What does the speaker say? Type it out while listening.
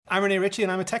I'm Renee Ritchie,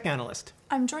 and I'm a tech analyst.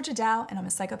 I'm Georgia Dow, and I'm a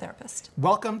psychotherapist.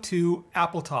 Welcome to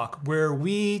Apple Talk, where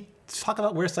we talk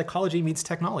about where psychology meets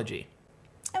technology.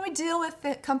 And we deal with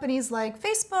companies like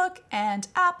Facebook and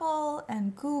Apple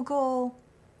and Google.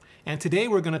 And today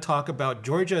we're going to talk about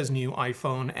Georgia's new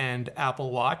iPhone and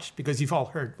Apple Watch, because you've all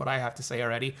heard what I have to say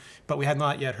already, but we had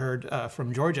not yet heard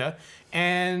from Georgia.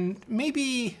 And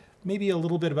maybe a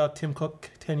little bit about Tim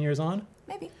Cook 10 years on.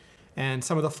 Maybe. And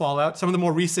some of the fallout, some of the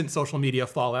more recent social media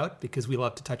fallout, because we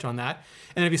love to touch on that.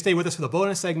 And if you stay with us for the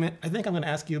bonus segment, I think I'm going to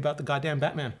ask you about the goddamn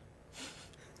Batman.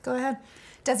 Go ahead.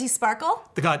 Does he sparkle?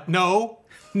 No.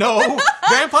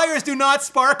 Vampires do not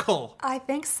sparkle. I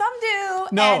think some do.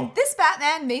 No. And this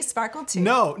Batman may sparkle too.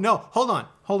 No. Hold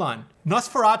on.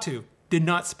 Nosferatu did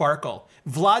not sparkle.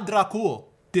 Vlad Dracul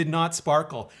did not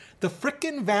sparkle. The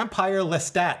frickin' vampire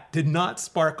Lestat did not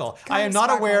sparkle. God, I am not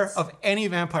sparkles. aware of any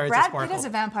vampires that Brad sparkle. Pitt as a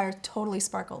vampire totally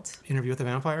sparkled. Interview with the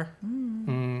Vampire?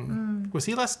 Was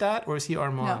he Lestat or was he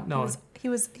Armand? No. He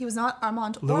was not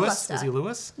Armand or Lewis? Lestat. Was he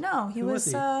Lewis? No, he Who was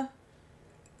he?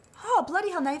 Oh, bloody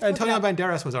hell, now you have to look Antonio it up.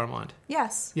 Banderas was Armand.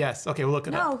 Yes. Yes. Okay, we'll look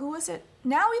it up. No, who was it?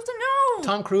 Now we have to know.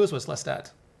 Tom Cruise was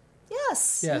Lestat.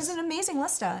 Yes. He Yes. was an amazing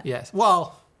Lestat. Yes.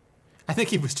 Well, I think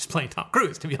he was just playing Tom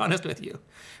Cruise, to be honest with you.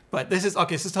 But this is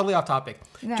totally off topic.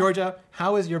 No. Georgia,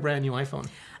 how is your brand new iPhone?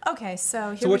 Okay, so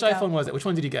here So we which go. iPhone was it? Which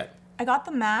one did you get? I got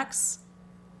the Max.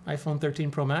 iPhone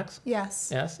 13 Pro Max? Yes.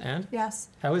 Yes, and? Yes.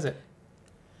 How is it?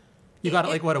 You got it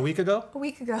like, what, a week ago? A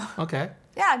week ago. Okay.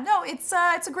 Yeah, no, it's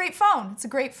a great phone. It's a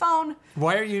great phone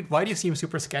Why do you seem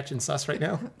super sketch and sus right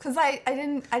now? because I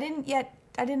didn't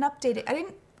update it.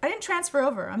 I didn't transfer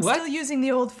over. I'm What? still using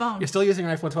the old phone. You're still using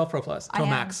an iPhone 12 Pro Plus, Pro I am,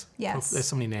 Max. yes. There's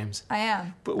so many names. I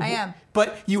am. I am.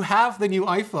 But you have the new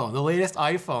iPhone, the latest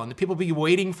iPhone that people be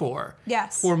waiting for.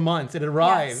 Yes. For months. It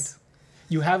arrived. Yes.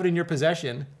 You have it in your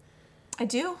possession. I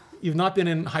do. You've not been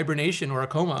in hibernation or a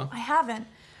coma. I haven't.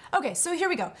 Okay, so here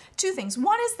we go. Two things.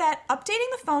 One is that updating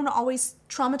the phone always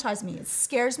traumatizes me. It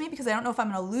scares me because I don't know if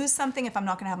I'm going to lose something, if I'm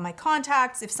not going to have my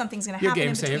contacts, if something's going to Your happen game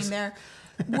in between saves. there.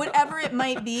 Whatever it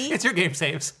might be. It's your game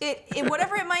saves.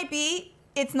 Whatever it might be,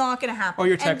 it's not going to happen. Or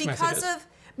your text and messages.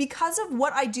 because of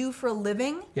what I do for a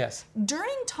living, Yes.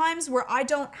 during times where I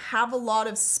don't have a lot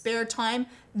of spare time,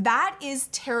 that is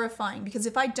terrifying because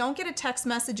if I don't get a text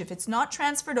message, if it's not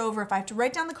transferred over, if I have to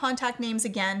write down the contact names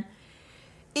again,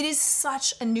 it is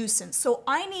such a nuisance. So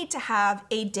I need to have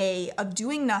a day of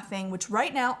doing nothing, which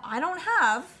right now I don't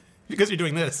have Because you're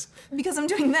doing this. because I'm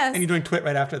doing this. And you're doing Twit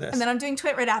right after this. And then I'm doing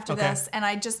Twit right after Okay. this. And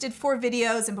I just did 4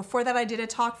 videos. And before that, I did a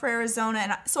talk for Arizona.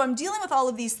 And so I'm dealing with all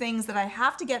of these things that I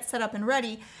have to get set up and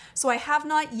ready. So I have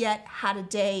not yet had a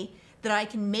day that I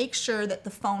can make sure that the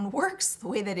phone works the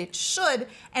way that it should.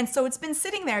 And so it's been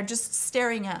sitting there just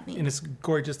staring at me. in this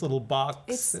gorgeous little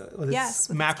box It's- with its yes,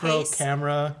 with its macro case.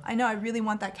 camera. I know, I really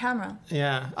want that camera.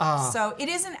 Yeah. So it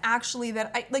isn't actually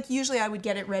that usually I would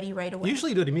get it ready right away.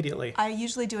 Usually you do it immediately. I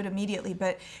usually do it immediately,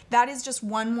 but that is just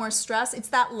one more stress. It's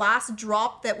that last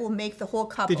drop that will make the whole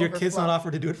cup Did your overflow. kids not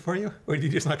offer to do it for you? Or did you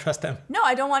just not trust them? No,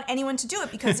 I don't want anyone to do it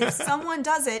because if someone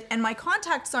does it and my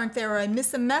contacts aren't there or I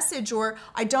miss a message or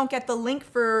I don't get the link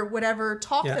for whatever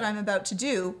talk Yeah. that I'm about to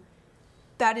do,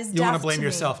 that is You want to death blame me.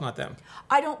 yourself, not them.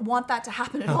 I don't want that to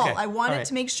happen at Okay, all. I want all it right.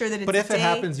 to make sure that it's But if a it day,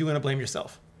 happens, you want to blame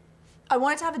yourself. I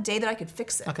want it to have a day that I could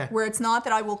fix it. Okay. Where it's not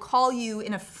that I will call you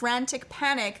in a frantic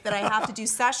panic that I have to do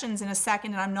sessions in a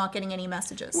second and I'm not getting any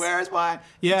messages. Where's why?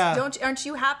 Yeah. Aren't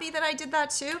you happy that I did that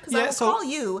too? Because Yeah, I will so- call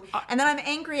you and then I'm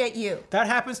angry at you. That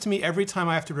happens to me every time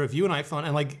I have to review an iPhone.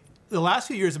 And like the last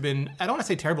few years have been, I don't want to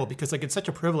say terrible because like it's such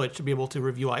a privilege to be able to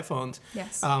review iPhones.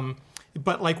 Yes.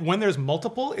 But like when there's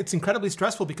multiple, it's incredibly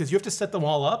stressful because you have to set them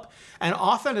all up. And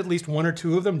often at least 1 or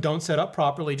 2 of them don't set up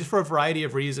properly just for a variety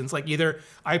of reasons. Like either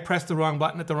I pressed the wrong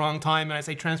button at the wrong time and I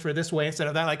say transfer this way instead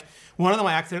of that. Like one of them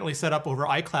I accidentally set up over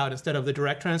iCloud instead of the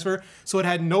direct transfer. So it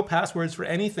had no passwords for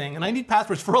anything. And I need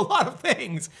passwords for a lot of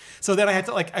things. So then I had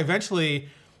to like eventually...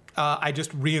 I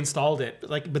just reinstalled it,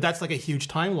 but that's like a huge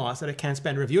time loss that I can't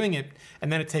spend reviewing it, and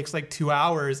then it takes like 2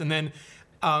 hours, and then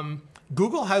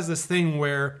Google has this thing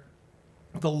where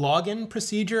the login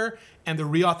procedure and the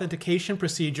reauthentication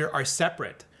procedure are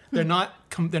separate. They're not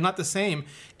the same,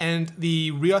 and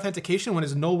the reauthentication one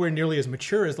is nowhere nearly as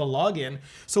mature as the login.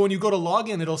 So when you go to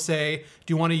login, it'll say,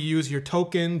 "Do you want to use your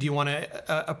token? Do you want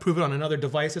to approve it on another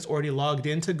device that's already logged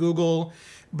into Google?"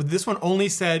 But this one only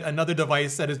said another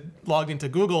device that is logged into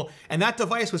Google, and that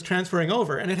device was transferring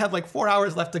over, and it had like 4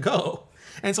 hours left to go.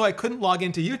 And so I couldn't log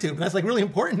into YouTube. And that's like really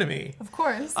important to me. Of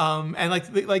course. And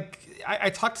I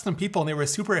talked to some people and they were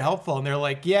super helpful and they're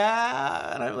like,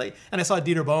 yeah. And I'm like, and I saw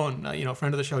Dieter Bohn,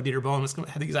 friend of the show, Dieter Bohn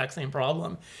had the exact same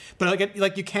problem. But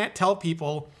like you can't tell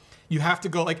people you have to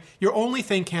go, like, your only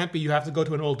thing can't be you have to go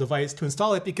to an old device to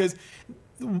install it, because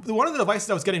one of the devices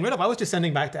I was getting rid of, I was just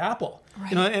sending back to Apple. Right.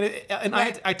 You know, and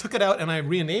Right. I took it out and I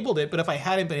re-enabled it, but if I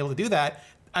hadn't been able to do that,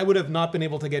 I would have not been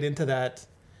able to get into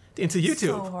YouTube.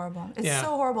 So horrible. It's Yeah.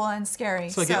 so horrible and scary.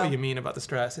 So I get what you mean about the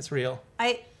stress. It's real.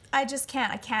 I just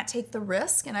can't. I can't take the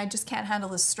risk, and I just can't handle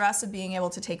the stress of being able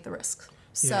to take the risk.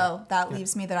 So Yeah. that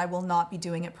leaves me that I will not be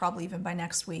doing it probably even by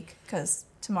next week, because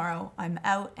tomorrow I'm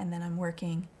out and then I'm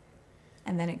working,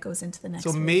 and then it goes into the next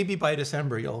So week. maybe by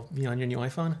December you'll be on your new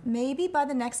iPhone? Maybe by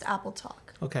the next Apple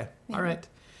Talk. Okay. Maybe. All right.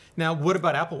 Now, what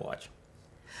about Apple Watch?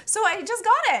 So I just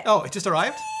got it. Oh, it just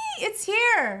arrived? It's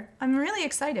here. I'm really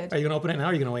excited. Are you going to open it now or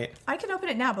are you going to wait? I can open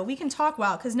it now, but we can talk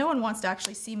while, because no one wants to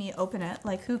actually see me open it.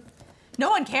 Like, who? No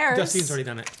one cares. Justine's already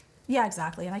done it. Yeah,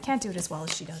 exactly. And I can't do it as well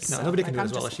as she does. No, so, nobody can like, do it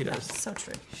as I'm well as she does. yeah, so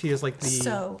true. She is like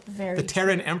very the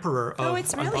Terran Emperor of No,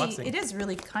 it's really, unboxing. it is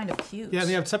really kind of cute. Yeah, and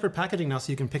they have separate packaging now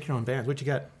so you can pick your own bands. What'd you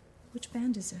get? Which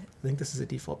band is it? I think this is a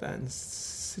default band.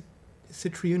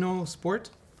 Citriuno Sport?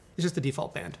 It's just the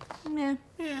default band. Meh.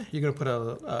 Yeah, you're going to put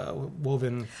a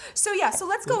woven... So yeah, so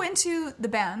let's go into the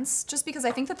bands, just because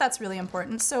I think that that's really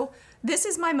important. So this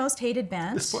is my most hated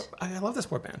band. I love the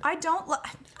sport band. I don't like.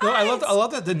 No, I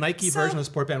love the Nike So, version of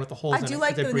sport band with the holes I in it. do 'cause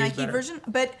like they the breathe Nike better. version,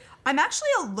 but I'm actually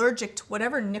allergic to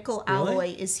whatever nickel Really?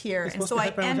 alloy is here, It's and supposed so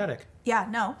to be hypoallergenic. yeah,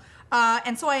 no,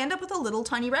 and so I end up with a little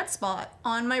tiny red spot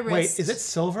on my wrist. Wait, is it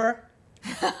silver?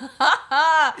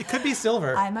 It could be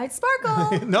silver. I might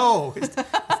sparkle. No, it's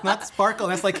not sparkle.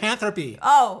 That's lycanthropy.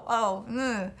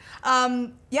 Yeah,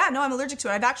 no, I'm allergic to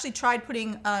it. I've actually tried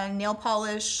putting nail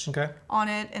polish Okay. on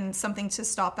it and something to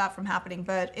stop that from happening,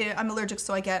 but I'm allergic,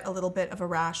 so I get a little bit of a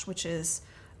rash, which is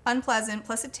unpleasant.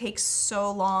 Plus, it takes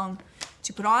so long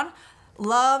to put on.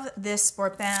 Love this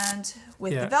sport band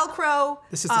with Yeah. the Velcro.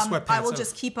 This is the sweatpants I will of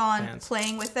just keep on bands.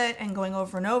 playing with it and going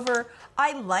over and over.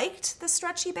 I liked the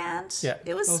stretchy band. Yeah,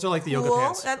 it was those are like the yoga cool.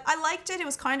 pants. I liked it. It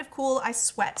was kind of cool. I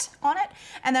sweat on it.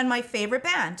 And then my favorite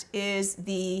band is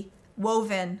the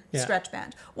woven Yeah. stretch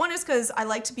band. One is because I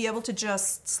like to be able to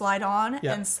just slide on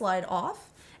Yeah. and slide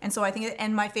off. And so I think,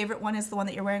 and my favorite one is the one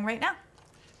that you're wearing right now.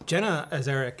 Jenna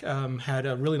Azaric had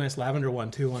a really nice lavender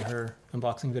one too on her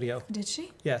unboxing video. Did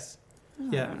she? Yes.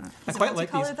 Yeah. I Is it quite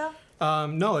like these. multicolored, though?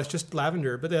 No, it's just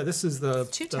lavender. But yeah, this is the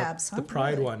Two the, tabs, huh? the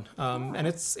Pride Really? one, and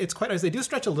it's quite nice. They do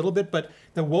stretch a little bit, but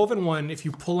the woven one, if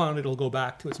you pull on it, it'll go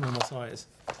back to its normal size.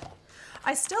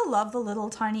 I still love the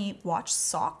little tiny watch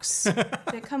socks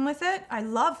that come with it. I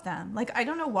love them. Like, I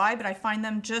don't know why, but I find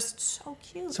them just so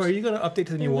cute. So are you going to update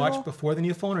to the new They're watch little- before the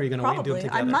new phone, or are you going to wait and do them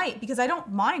Probably. together? I might, because I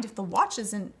don't mind if the watch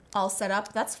isn't all set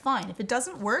up. That's fine. If it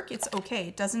doesn't work, it's okay.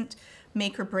 It doesn't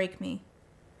make or break me.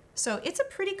 So it's a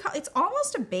pretty, it's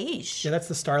almost a beige. Yeah, that's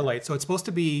the Starlight. So it's supposed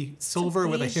to be silver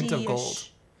with a hint of gold.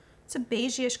 It's a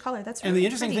beige-ish color. That's really And the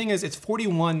interesting pretty. thing is it's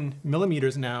 41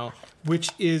 millimeters now, which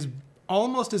is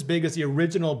almost as big as the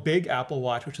original big Apple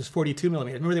Watch, which was 42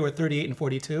 millimeters. Remember they were 38 and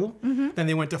 42? Mm-hmm. Then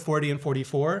they went to 40 and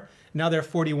 44. Now they're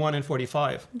 41 and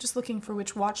 45. I'm just looking for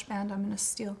which watch band I'm going to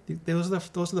steal. Those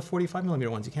are the 45 millimeter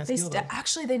ones. You can't steal them.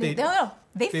 Actually, they They- no,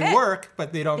 they They fit. work,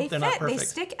 but they don't. They they're fit. not perfect. They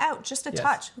stick out just a Yes.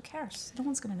 touch. Who cares? No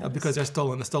one's going to know. Because they're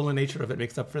stolen. The stolen nature of it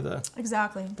makes up for the.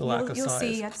 Exactly. lack of You'll size.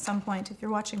 see at some point if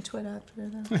you're watching Twitter.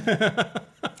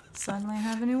 Suddenly I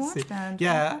have a new watch band.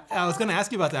 Yeah, I was going to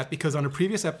ask you about that because on a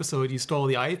previous episode you stole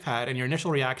the iPad and your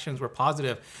initial reactions were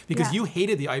positive because Yeah. you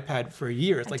hated the iPad for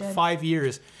years, like did. 5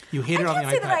 years. You I hated it on can't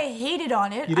the say iPad. that I hated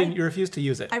on it. You didn't. You refused to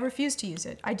use it. I refused to use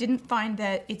it. I didn't find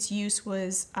that its use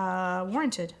was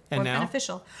warranted And or now?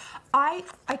 beneficial. I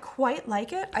quite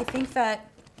like it. I think that.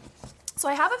 So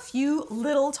I have a few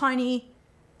little tiny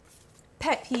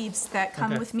pet peeves that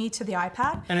come Okay. with me to the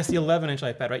iPad. And it's the 11-inch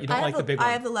iPad, right? You don't like the big one.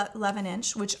 I have the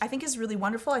 11-inch, which I think is really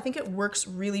wonderful. I think it works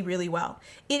really, really well.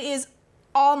 It is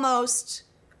almost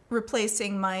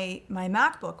replacing my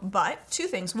MacBook, but two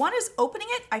things. One is opening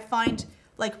it, I find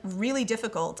like really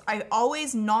difficult. I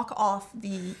always knock off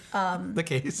the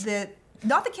case.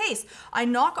 not the case. I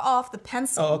knock off the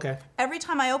pencil. Oh, okay. Every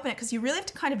time I open it, because you really have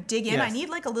to kind of dig in. I Yes. need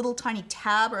like a little tiny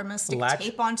tab, or I'm gonna stick Latch.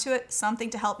 tape onto it, something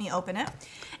to help me open it.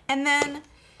 And then,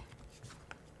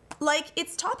 like,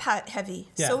 it's top hat heavy,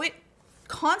 Yeah. so it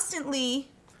constantly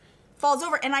falls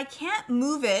over, and I can't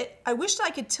move it. I wish I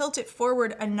could tilt it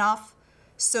forward enough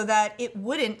so that it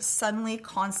wouldn't suddenly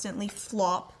constantly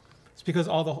flop. It's because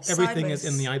everything is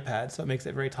in Sideways. the iPad, so it makes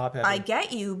it very top heavy. I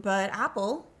get you, but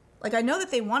Apple, like, I know that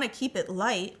they want to keep it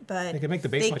light, but They could make the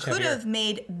base much could heavier. have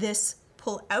made this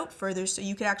pull out further so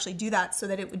you could actually do that so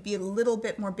that it would be a little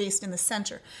bit more based in the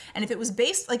center. And if it was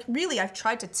based, like really, I've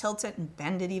tried to tilt it and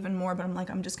bend it even more, but I'm like,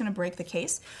 I'm just gonna break the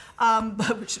case,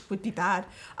 which would be bad.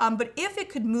 But if it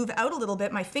could move out a little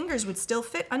bit, my fingers would still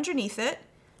fit underneath it,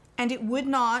 and it would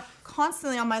not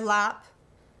constantly on my lap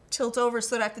tilt over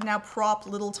so that I have to now prop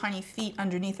little tiny feet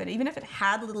underneath it. Even if it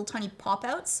had little tiny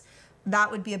pop-outs,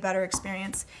 that would be a better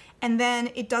experience. And then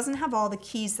it doesn't have all the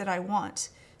keys that I want.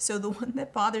 So the one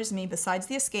that bothers me besides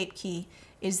the escape key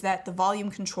is that the volume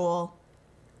control,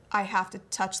 I have to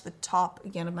touch the top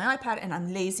again of my iPad, and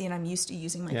I'm lazy and I'm used to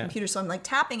using my computer. So I'm like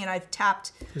tapping, and I've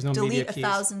tapped delete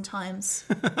 1,000 times.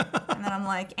 And then I'm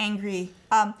like angry.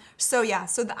 So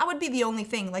that would be the only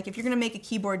thing. Like if you're gonna make a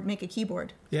keyboard, make a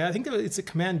keyboard. Yeah, I think that it's a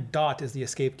Command Dot is the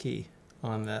escape key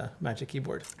on the Magic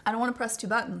Keyboard. I don't want to press 2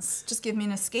 buttons. Just give me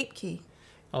an escape key.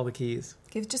 All the keys.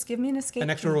 Just give me an escape key. An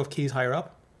extra row of keys higher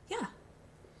up? Yeah.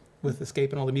 With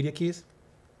escape and all the media keys?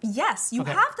 Yes, you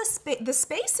have the space. The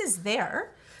space is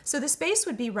there. So the space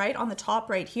would be right on the top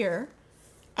right here.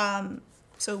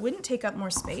 So it wouldn't take up more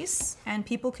space, and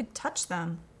people could touch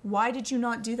them. Why did you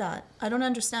not do that? I don't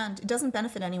understand. It doesn't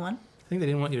benefit anyone. I think they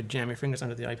didn't want you to jam your fingers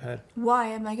under the iPad. Why?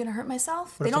 Am I going to hurt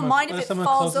myself? What They don't mind if it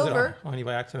falls over. On you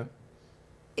by accident.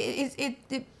 I'll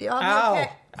be Ow!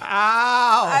 okay.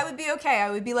 Ow! I would be okay. I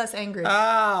would be less angry.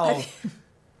 Ow!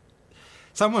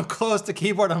 Someone closed the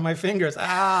keyboard on my fingers.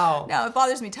 Ow! No, it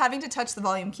bothers me. Having to touch the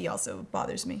volume key also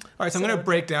bothers me. All right, so I'm going to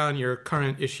break down your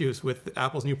current issues with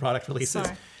Apple's new product releases.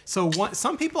 Sorry. So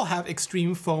some people have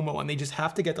extreme FOMO, and they just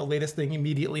have to get the latest thing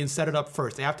immediately and set it up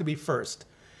first. They have to be first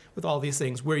with all these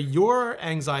things, where your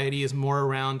anxiety is more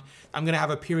around, I'm going to have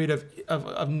a period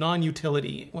of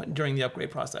non-utility during the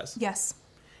upgrade process. Yes.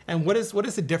 And what is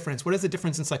the difference? What is the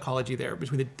difference in psychology there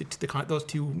between those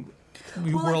two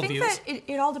worldviews? Well, I think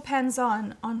that it all depends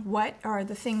on what are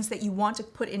the things that you want to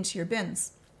put into your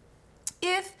bins.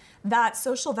 If that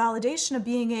social validation of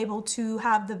being able to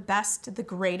have the best, the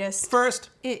greatest, first,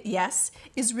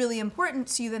 is really important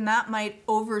to you, then that might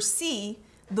oversee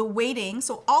the weighting.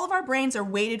 So all of our brains are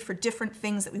weighted for different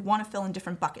things that we want to fill in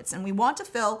different buckets, and we want to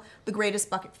fill the greatest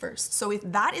bucket first. So if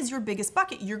that is your biggest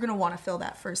bucket, you're going to want to fill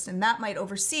that first, and that might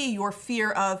oversee your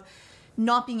fear of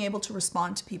not being able to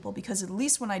respond to people, because at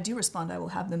least when I do respond, I will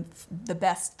have them the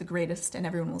best, the greatest, and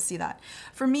everyone will see that.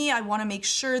 For me, I want to make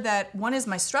sure that one is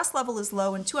my stress level is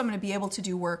low, and two, I'm going to be able to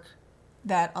do work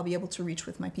that I'll be able to reach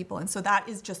with my people. And so that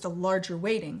is just a larger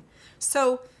weighting.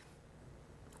 So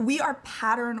we are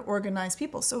pattern organized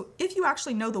people. So if you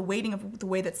actually know the weighting of the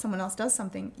way that someone else does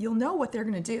something, you'll know what they're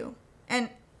going to do. And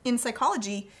in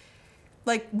psychology,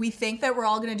 like we think that we're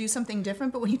all going to do something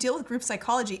different, but when you deal with group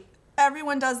psychology,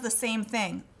 everyone does the same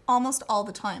thing almost all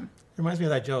the time. It reminds me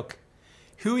of that joke.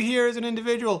 Who here is an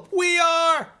individual? We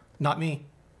are! Not me.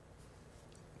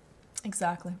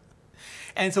 Exactly.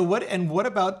 And so what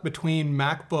about between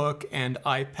MacBook and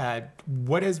iPad?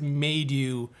 What has made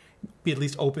you be at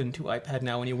least open to iPad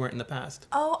now when you weren't in the past?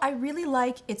 Oh, I really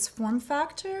like its form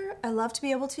factor. I love to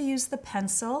be able to use the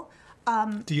pencil.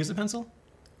 Do you use a pencil?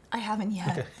 I haven't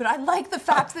yet, Okay. but I like the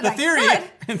fact that The I theory.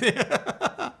 could,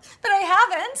 that I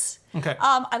haven't. Okay.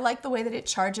 I like the way that it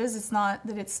charges. It's not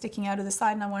that it's sticking out of the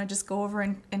side and I want to just go over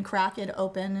and crack it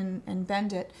open and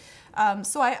bend it.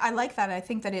 So I like that. I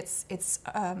think that it's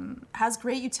has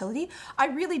great utility. I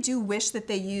really do wish that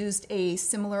they used a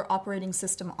similar operating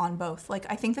system on both. Like,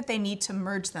 I think that they need to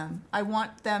merge them. I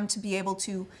want to be able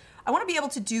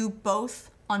to do both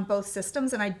on both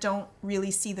systems, and I don't really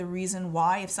see the reason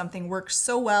why, if something works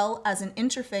so well as an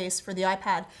interface for the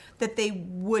iPad, that they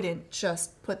wouldn't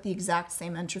just put the exact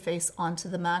same interface onto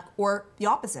the Mac, or the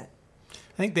opposite.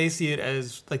 I think they see it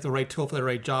as like the right tool for the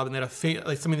right job, and that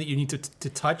like something that you need to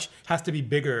touch has to be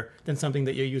bigger than something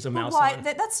that you use a mouse on.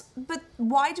 But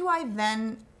why do I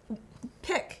then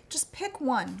pick? Just pick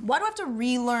one. Why do I have to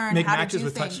relearn Make how Macs to do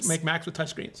with things? Make Macs with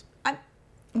touchscreens.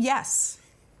 Yes.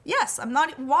 I'm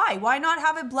not. Why? Why not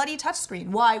have a bloody touchscreen?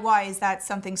 Why is that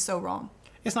something so wrong?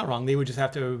 It's not wrong. They would just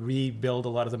have to rebuild a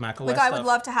lot of the Mac OS Like, stuff. I would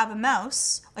love to have a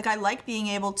mouse. Like, I like being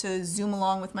able to zoom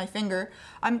along with my finger.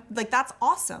 I'm like, that's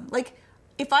awesome. Like,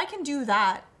 if I can do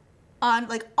that on,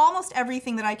 like, almost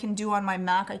everything that I can do on my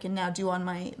Mac, I can now do on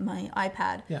my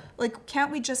iPad. Yeah. Like,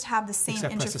 can't we just have the same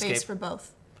Except press interface escape. for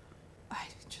both?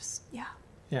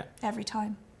 Yeah. Every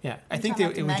time. Yeah. I Every think time I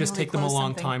have it to would just manually take them a close long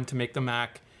something. time to make the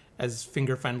Mac as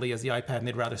finger friendly as the iPad, and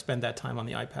they'd rather spend that time on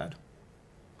the iPad.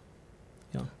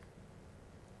 Yeah.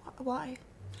 Why?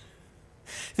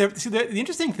 The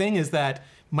interesting thing is that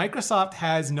Microsoft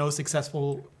has no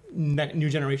successful new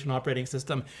generation operating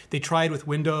system. They tried with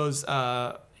Windows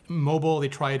mobile, they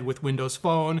tried with Windows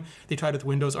Phone, they tried with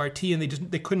Windows RT, and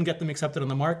they couldn't get them accepted on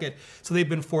the market. So they've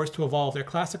been forced to evolve their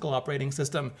classical operating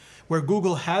system, where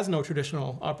Google has no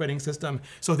traditional operating system.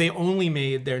 So they only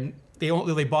made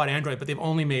they bought Android, but they've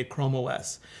only made Chrome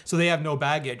OS. So they have no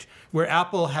baggage. Where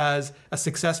Apple has a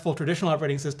successful traditional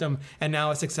operating system and now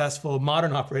a successful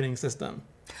modern operating system.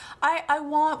 I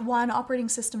want one operating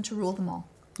system to rule them all.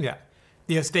 Yeah,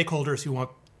 you have stakeholders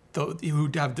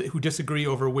who disagree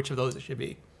over which of those it should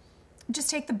be. Just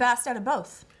take the best out of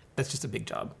both. That's just a big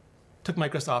job. Took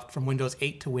Microsoft from Windows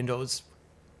 8 to Windows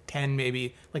 10,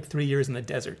 maybe like 3 years in the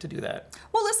desert to do that.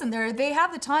 Well, listen, they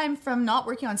have the time from not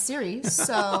working on Siri,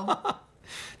 so...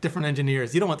 Different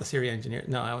engineers. You don't want the Siri engineer.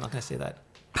 No, I'm not going to say that.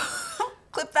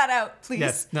 Clip that out, please.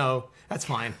 Yes, no, that's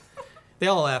fine. They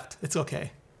all left. It's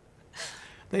okay.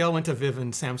 They all went to Viv,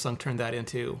 and Samsung turned that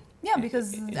into... Yeah,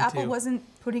 because Apple wasn't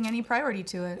putting any priority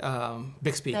to it.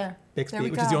 Bixby. There which we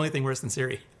is go. the only thing worse than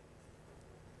Siri.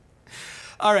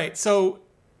 All right, so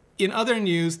in other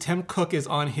news, Tim Cook is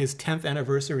on his 10th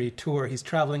anniversary tour. He's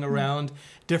traveling around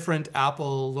different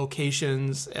Apple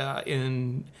locations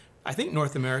in, I think,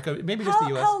 North America, maybe just the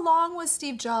U.S. How long was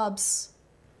Steve Jobs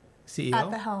CEO?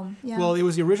 at the helm? Yeah. Well, it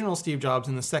was the original Steve Jobs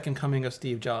and the second coming of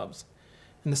Steve Jobs.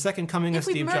 And the second coming of If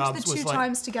we Steve merged Jobs the was two like...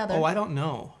 times together. Oh, I don't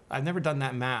know. I've never done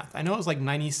that math. I know it was like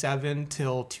 97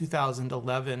 till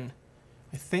 2011.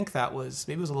 I think that was,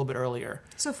 maybe it was a little bit earlier.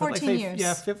 So But 14 years.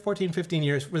 Yeah, 14, 15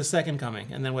 years for the second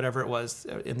coming, and then whatever it was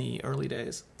in the early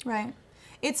days. Right.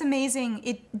 It's amazing.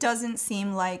 It doesn't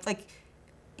seem like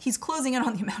he's closing in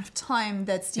on the amount of time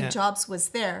that Steve Yeah. Jobs was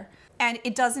there. And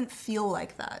it doesn't feel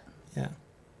like that. Yeah.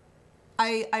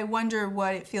 I wonder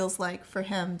what it feels like for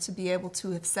him to be able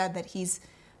to have said that he's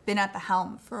been at the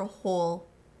helm for a whole,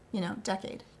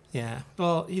 decade. Yeah.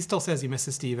 Well, he still says he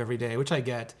misses Steve every day, which I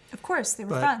get. Of course, they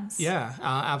were But friends. yeah,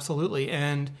 absolutely.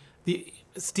 And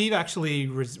Steve actually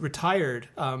retired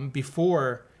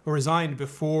resigned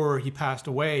before he passed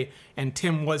away, and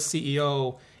Tim was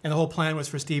CEO, and the whole plan was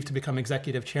for Steve to become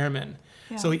executive chairman.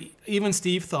 Yeah. So even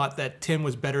Steve thought that Tim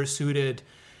was better suited.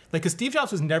 Because Steve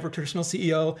Jobs was never a traditional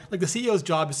CEO. Like, the CEO's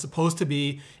job is supposed to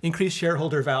be increase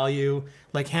shareholder value,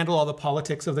 handle all the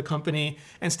politics of the company.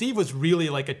 And Steve was really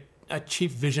like a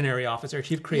chief visionary officer,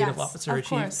 chief creative Yes, officer. of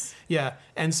course. Yeah.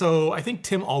 And so I think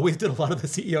Tim always did a lot of the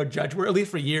CEO drudge work, at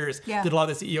least for years, Yeah. did a lot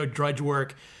of the CEO drudge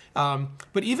work.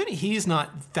 But even he's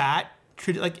not that,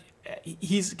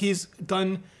 he's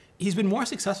been more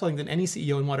successful than any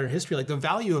CEO in modern history. Like, the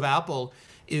value of Apple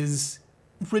is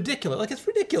ridiculous. It's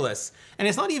ridiculous. And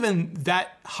it's not even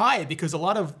that high, because a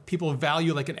lot of people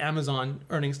value an Amazon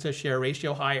earnings to share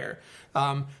ratio higher.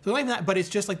 So not even that, but it's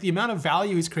just the amount of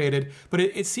value he's created. But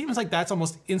it seems like that's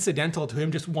almost incidental to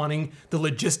him just wanting the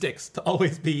logistics to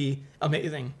always be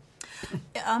amazing.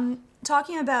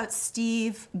 Talking about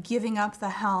Steve giving up the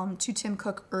helm to Tim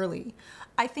Cook early,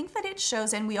 I think that it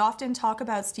shows, and we often talk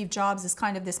about Steve Jobs as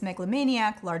kind of this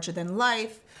megalomaniac, larger than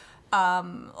life,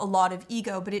 a lot of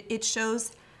ego, but it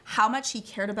shows how much he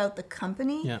cared about the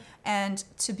company. Yeah. And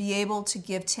to be able to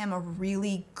give Tim a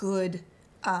really good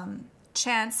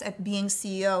chance at being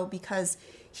CEO, because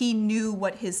he knew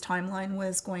what his timeline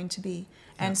was going to be.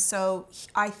 And so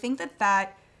I think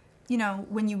that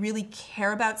when you really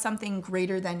care about something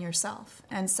greater than yourself.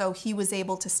 And so he was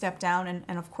able to step down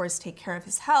and of course take care of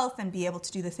his health and be able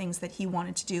to do the things that he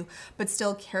wanted to do, but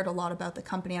still cared a lot about the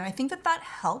company. And I think that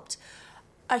helped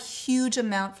a huge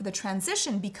amount for the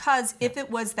transition, because if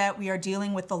it was that we are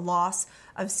dealing with the loss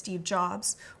of Steve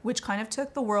Jobs, which kind of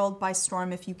took the world by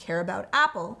storm if you care about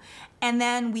Apple, and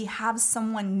then we have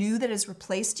someone new that has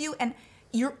replaced you, and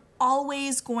you're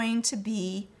always going to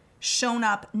be shown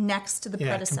up next to the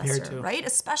predecessor, right?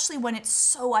 Especially when it's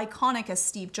so iconic as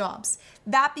Steve Jobs.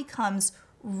 That becomes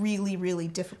really, really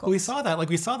difficult. Well, we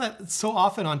saw that so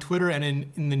often on Twitter and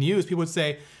in the news. People would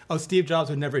say, oh, Steve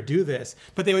Jobs would never do this.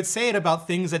 But they would say it about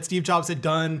things that Steve Jobs had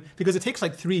done, because it takes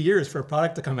 3 years for a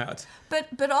product to come out.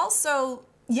 But also,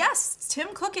 yes, Tim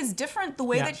Cook is different the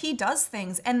way that he does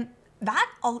things. And that,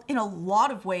 in a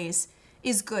lot of ways,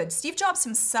 is good. Steve Jobs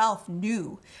himself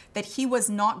knew that he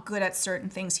was not good at certain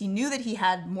things. He knew that he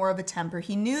had more of a temper.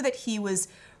 He knew that he was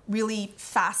really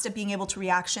fast at being able to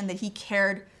reaction, that he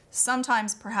cared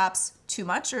sometimes perhaps too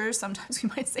much, or sometimes we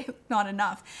might say not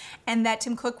enough, and that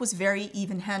Tim Cook was very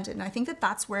even-handed. And I think that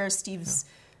that's where Steve's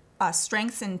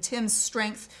strengths and Tim's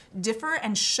strength differ,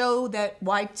 and show that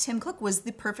why Tim Cook was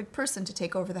the perfect person to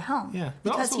take over the helm. Yeah.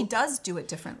 But Because also, he does do it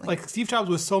differently. like Steve Jobs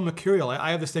was so mercurial.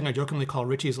 I have this thing I jokingly call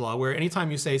Ritchie's Law, where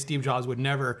anytime you say Steve Jobs would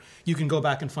never, you can go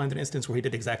back and find an instance where he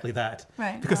did exactly that.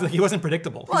 Right. Because like, he wasn't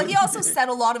predictable. Well, he also said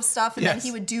a lot of stuff, and then Yes.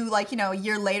 he would do like, a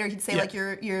year later, he'd say Yeah. like,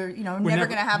 you're never never-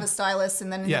 going to have a stylus,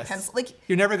 and then Yes. the pencil. Like,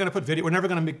 You're never going to put video. We're never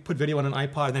going to put video on an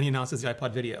iPod. And then he announces the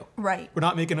iPod video. right. We're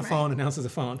not making a phone. Announces a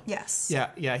phone. Yes.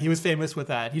 Yeah. He was famous with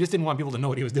that. He just didn't want people to know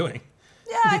what he was doing.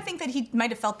 Yeah, I think that he might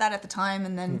have felt that at the time,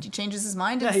 and then he changes his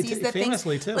mind and Yeah, he sees t- that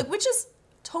famously, things, too. like, which is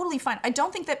totally fine. I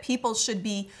don't think that people should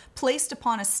be placed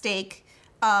upon a stake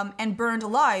and burned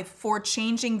alive for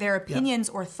changing their opinions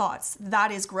or thoughts.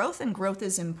 That is growth, and growth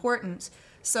is important.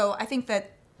 So I think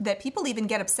that people even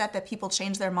get upset that people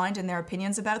change their mind and their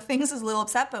opinions about things is a little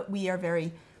upset, but we are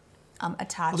very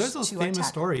attached Well, there's those to famous our tech.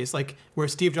 stories, like where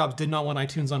Steve Jobs did not want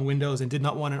iTunes on Windows and did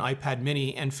not want an iPad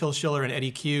Mini, and Phil Schiller and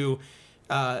Eddie Q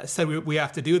said we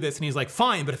have to do this, and he's like,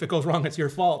 fine, but if it goes wrong, it's your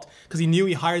fault, because he knew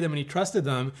he hired them and he trusted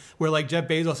them. Where like Jeff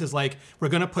Bezos is like, we're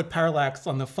gonna put Parallax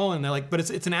on the phone, and they're like, but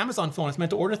it's an Amazon phone, it's meant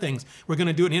to order things. We're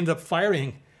gonna do it, and he ended up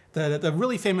firing the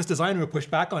really famous designer who pushed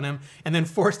back on him, and then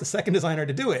forced the second designer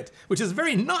to do it, which is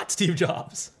very not Steve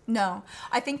Jobs. No,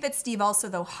 I think that Steve also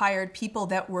though hired people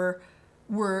that were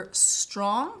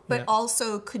strong, but Yeah.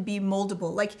 also could be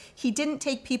moldable. Like he didn't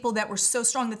take people that were so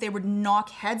strong that they would knock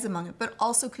heads among it, but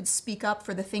also could speak up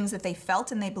for the things that they felt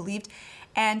and they believed.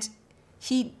 And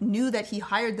he knew that he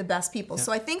hired the best people.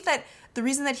 So I think that the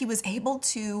reason that he was able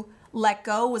to let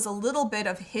go was a little bit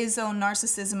of his own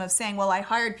narcissism of saying, well, I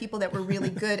hired people that were really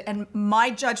good and my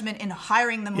judgment in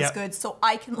hiring them was Yeah. good, so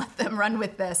I can let them run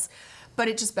with this. But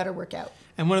it just better work out.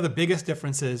 And one of the biggest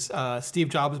differences, Steve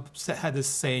Jobs had this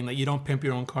saying that you don't pimp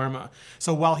your own karma.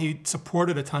 So while he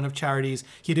supported a ton of charities,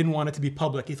 he didn't want it to be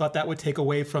public. He thought that would take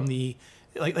away from the,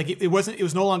 it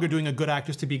was no longer doing a good act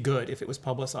just to be good if it was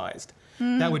publicized.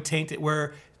 That would taint it.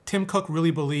 Where Tim Cook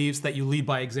really believes that you lead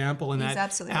by example, and He's that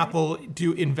absolutely Apple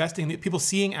people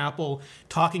seeing Apple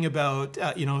talking about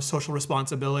social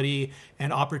responsibility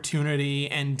and opportunity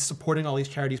and supporting all these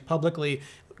charities publicly.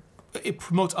 It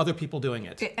promotes other people doing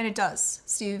it. And it does.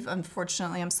 Steve,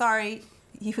 unfortunately, I'm sorry,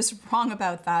 he was wrong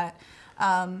about that.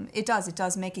 It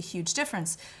does make a huge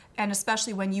difference. And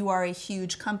especially when you are a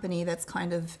huge company that's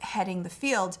kind of heading the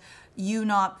field, you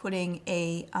not putting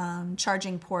a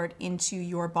charging port into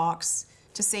your box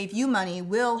to save you money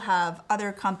will have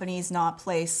other companies not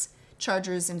place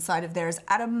chargers inside of theirs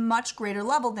at a much greater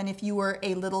level than if you were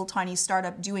a little tiny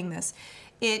startup doing this.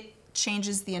 It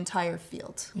changes the entire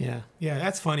field. Yeah,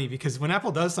 that's funny because when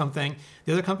Apple does something,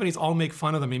 the other companies all make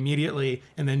fun of them immediately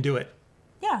and then do it.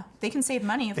 Yeah, they can save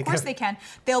money. Of course they can.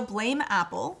 They'll blame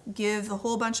Apple, give a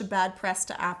whole bunch of bad press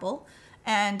to Apple,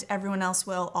 and everyone else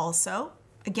will also.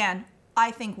 Again,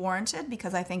 I think warranted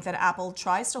because I think that Apple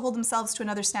tries to hold themselves to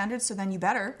another standard, so then you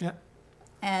better. Yeah.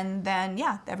 And then,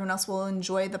 everyone else will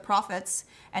enjoy the profits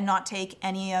and not take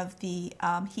any of the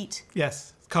heat.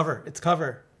 Yes, it's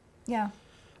cover. Yeah.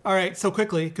 All right, so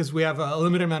quickly, because we have a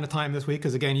limited amount of time this week,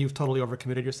 because again, you've totally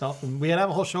overcommitted yourself, and we had to have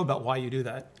a whole show about why you do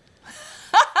that.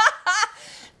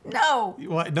 No.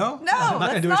 What? No? No, I'm not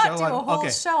let's gonna not do on- a whole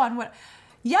okay. show on what.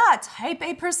 Yeah, type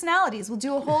A personalities. We'll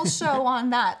do a whole show on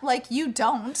that. Like you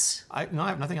don't. I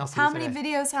have nothing else to How say. many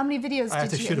videos? How many videos I have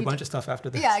did to you shoot a you bunch of stuff after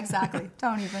this. Yeah, exactly.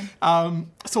 Don't even.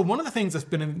 So one of the things that's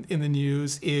been in the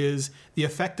news is the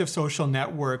effect of social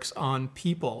networks on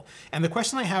people. And the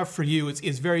question I have for you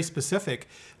is very specific.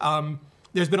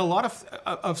 There's been a lot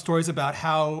of stories about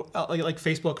how, like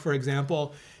Facebook, for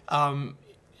example,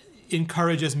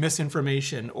 encourages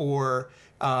misinformation or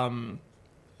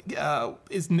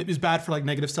is bad for like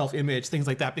negative self-image, things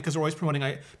like that, because they're always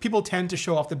promoting. People tend to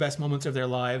show off the best moments of their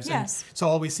lives, Yes. and so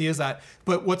all we see is that.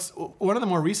 But what's one of the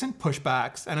more recent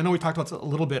pushbacks, and I know we talked about this a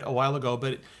little bit a while ago,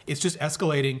 but it's just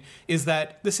escalating, is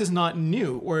that this is not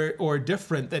new or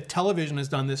different. That television has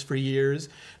done this for years,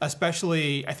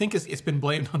 especially I think it's been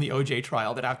blamed on the OJ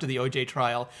trial. That after the OJ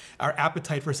trial, our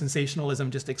appetite for sensationalism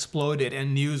just exploded,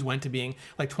 and news went to being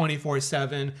like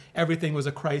 24/7. Everything was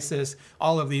a crisis.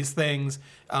 All of these things.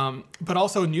 But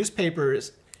also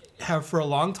newspapers have for a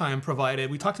long time provided,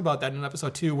 we talked about that in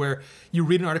episode 2, where you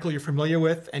read an article you're familiar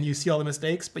with and you see all the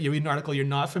mistakes, but you read an article you're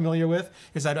not familiar with,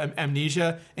 is that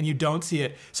amnesia, and you don't see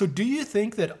it. So do you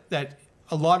think that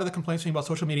a lot of the complaints about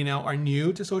social media now are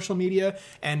new to social media,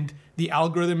 and the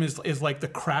algorithm is like the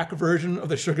crack version of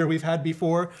the sugar we've had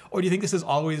before? Or do you think this has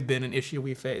always been an issue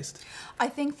we faced? I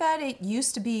think that it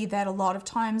used to be that a lot of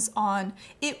times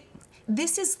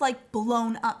this is like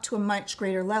blown up to a much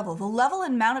greater level. The level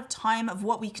and amount of time of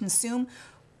what we consume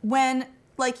when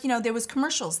like, there was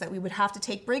commercials that we would have to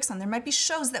take breaks on. There might be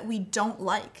shows that we don't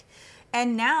like.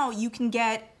 And now you can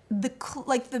get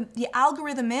the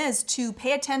algorithm is to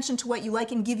pay attention to what you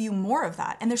like and give you more of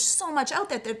that. And there's so much out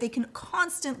there that they can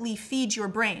constantly feed your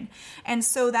brain. And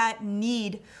so that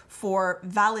need for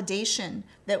validation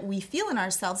that we feel in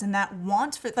ourselves and that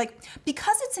want for,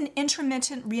 because it's an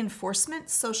intermittent reinforcement,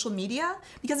 social media,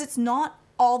 because it's not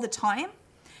all the time,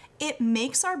 it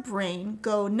makes our brain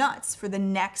go nuts for the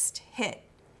next hit.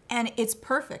 And it's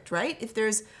perfect, right? If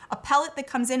there's a pellet that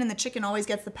comes in and the chicken always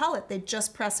gets the pellet, they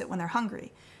just press it when they're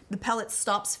hungry. The pellet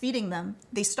stops feeding them,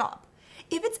 they stop.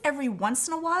 If it's every once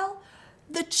in a while,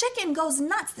 the chicken goes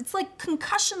nuts. It's like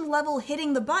concussion level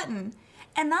hitting the button.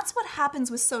 And that's what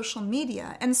happens with social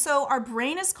media. And so our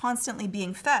brain is constantly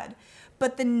being fed.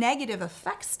 But the negative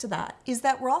effects to that is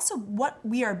that what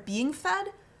we are being fed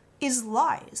is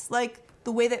lies. Like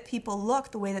the way that people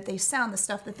look, the way that they sound, the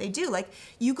stuff that they do. Like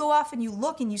you go off and you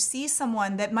look and you see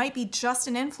someone that might be just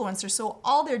an influencer. So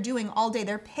all they're doing all day,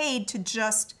 they're paid to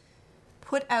just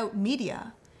put out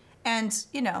media and,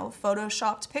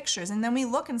 photoshopped pictures. And then we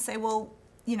look and say, well,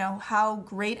 how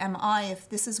great am I if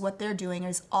this is what they're doing,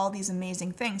 is all these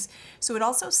amazing things. So it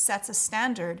also sets a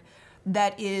standard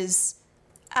that is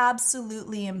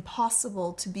absolutely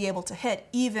impossible to be able to hit,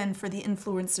 even for the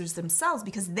influencers themselves,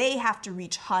 because they have to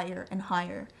reach higher and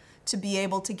higher to be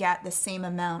able to get the same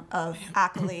amount of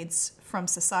accolades from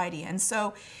society. And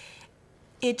so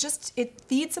it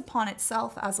feeds upon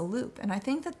itself as a loop. And I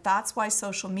think that that's why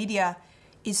social media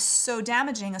is so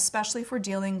damaging, especially if we're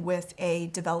dealing with a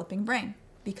developing brain.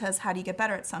 Because how do you get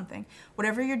better at something?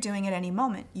 Whatever you're doing at any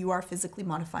moment, you are physically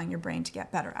modifying your brain to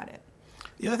get better at it.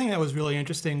 The other thing that was really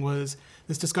interesting was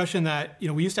this discussion that,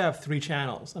 we used to have 3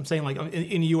 channels. I'm saying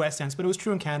in the US sense, but it was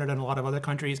true in Canada and a lot of other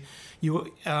countries.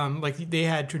 They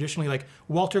had traditionally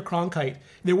Walter Cronkite.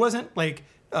 There wasn't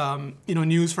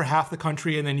news for half the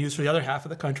country and then news for the other half of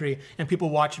the country, and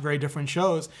people watch very different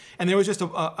shows. And there was just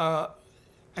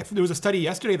there was a study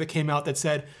yesterday that came out that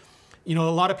said, a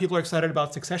lot of people are excited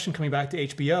about Succession coming back to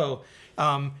HBO,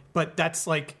 but that's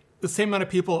the same amount of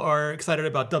people are excited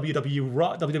about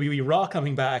WWE Raw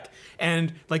coming back,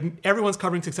 and everyone's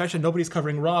covering Succession, nobody's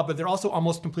covering Raw, but they're also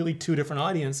almost completely 2 different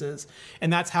audiences,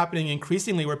 and that's happening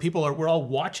increasingly where we're all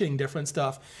watching different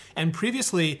stuff. And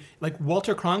previously,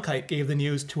 Walter Cronkite gave the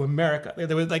news to America.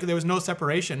 There was no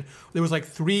separation. There was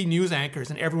 3 news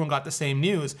anchors, and everyone got the same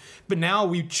news. But now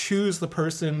we choose the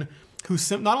person who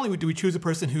not only do we choose a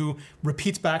person who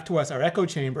repeats back to us our echo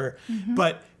chamber,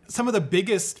 but some of the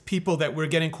biggest people that we're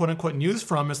getting quote unquote news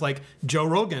from is Joe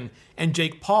Rogan and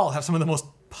Jake Paul have some of the most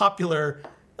popular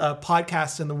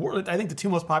podcasts in the world. I think the 2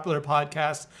 most popular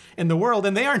podcasts in the world,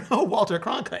 and they are no Walter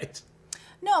Cronkite.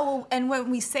 No, and when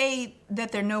we say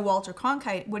that they're no Walter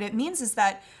Cronkite, what it means is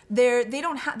that they're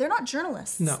not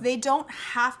journalists. No. They don't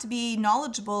have to be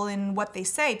knowledgeable in what they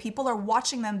say. People are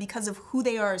watching them because of who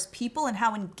they are as people and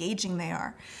how engaging they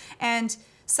are. And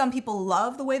some people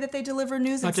love the way that they deliver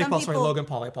news. Not Jake Paul, sorry, Logan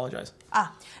Paul, I apologize.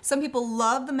 Some people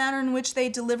love the manner in which they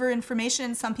deliver information,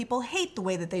 and some people hate the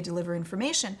way that they deliver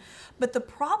information. But the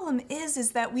problem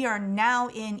is that we are now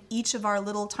in each of our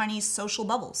little tiny social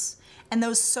bubbles. And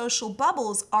those social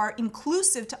bubbles are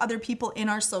inclusive to other people in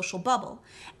our social bubble.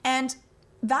 And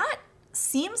that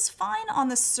seems fine on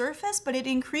the surface, but it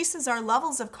increases our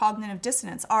levels of cognitive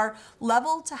dissonance, our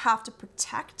level to have to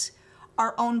protect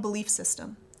our own belief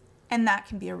system. And that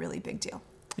can be a really big deal.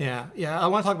 Yeah. I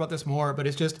want to talk about this more, but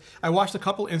it's just, I watched a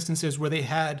couple instances where they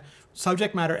had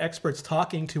subject matter experts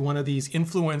talking to one of these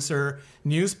influencer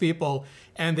news people,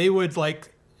 and they would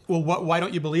why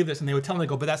don't you believe this? And they would tell them,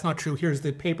 but that's not true. Here's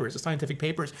the papers, the scientific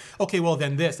papers. Okay, well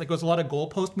then this. There was a lot of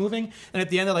goalpost moving, and at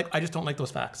the end they're I just don't like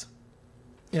those facts.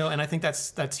 And I think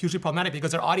that's hugely problematic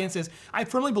because their audiences, I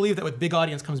firmly believe that with big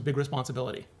audience comes big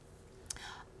responsibility.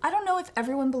 I don't know if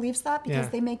everyone believes that because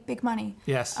they make big money.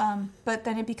 Yes. But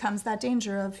then it becomes that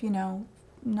danger of,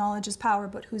 knowledge is power,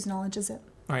 but whose knowledge is it?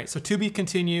 All right, so to be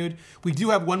continued. We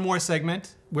do have one more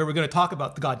segment where we're going to talk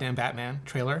about the goddamn Batman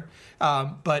trailer.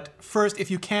 But first,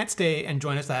 if you can't stay and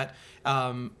join us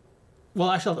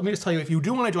let me just tell you, if you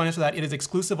do want to join us for that, it is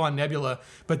exclusive on Nebula,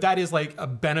 but that is a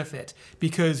benefit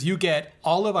because you get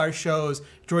all of our shows,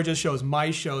 Georgia's shows, my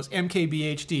shows,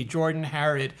 MKBHD, Jordan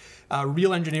Harrod,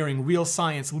 Real Engineering, Real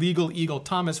Science, Legal Eagle,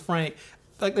 Thomas Frank.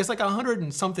 There's 100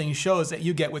 and something shows that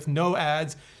you get with no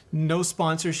ads, no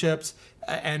sponsorships,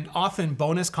 and often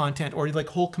bonus content or like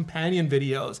whole companion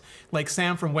videos. Like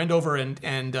Sam from Wendover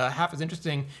and Half as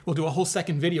Interesting will do a whole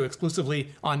second video exclusively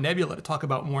on Nebula to talk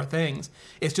about more things.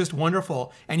 It's just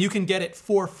wonderful. And you can get it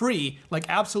for free, like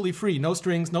absolutely free. No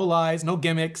strings, no lies, no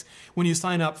gimmicks when you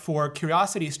sign up for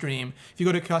CuriosityStream. If you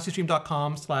go to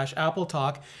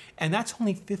curiositystream.com/AppleTalk, and that's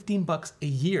only $15 a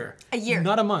year. A year.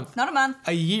 Not a month. Not a month.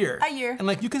 A year. A year. And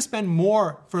like you can spend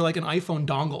more for like an iPhone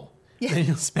dongle than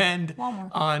you'll spend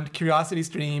on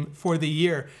CuriosityStream for the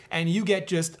year. And you get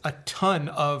just a ton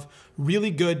of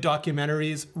really good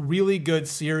documentaries, really good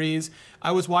series.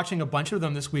 I was watching a bunch of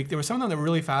them this week. There were some of them that were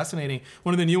really fascinating.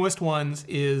 One of the newest ones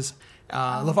is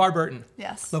LeVar Burton.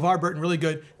 Yes. LeVar Burton, really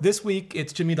good. This week,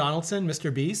 it's Jimmy Donaldson,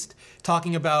 Mr. Beast,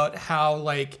 talking about how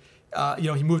like,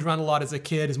 he moved around a lot as a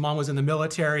kid. His mom was in the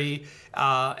military,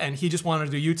 and he just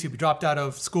wanted to do YouTube. He dropped out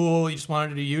of school. He just wanted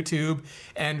to do YouTube,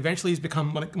 and eventually he's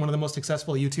become one of the most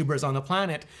successful YouTubers on the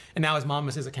planet. And now his mom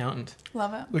is his accountant.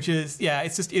 Love it. Which is,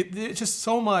 it's just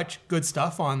so much good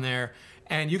stuff on there,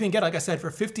 and you can get, like I said, for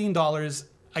 $15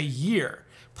 a year.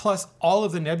 Plus all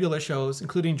of the Nebula shows,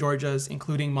 including Georgia's,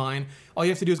 including mine. All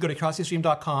you have to do is go to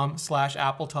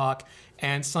curiositystream.com/AppleTalk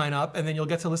and sign up, and then you'll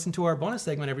get to listen to our bonus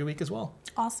segment every week as well.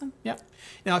 Awesome. Yep.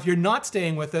 Now, if you're not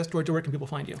staying with us, Georgia, where can people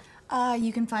find you?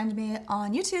 You can find me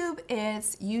on YouTube.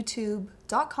 It's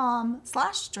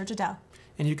youtube.com/Georgia Dow.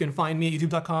 And you can find me at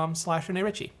youtube.com/Renee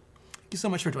Ritchie. Thank you so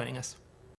much for joining us.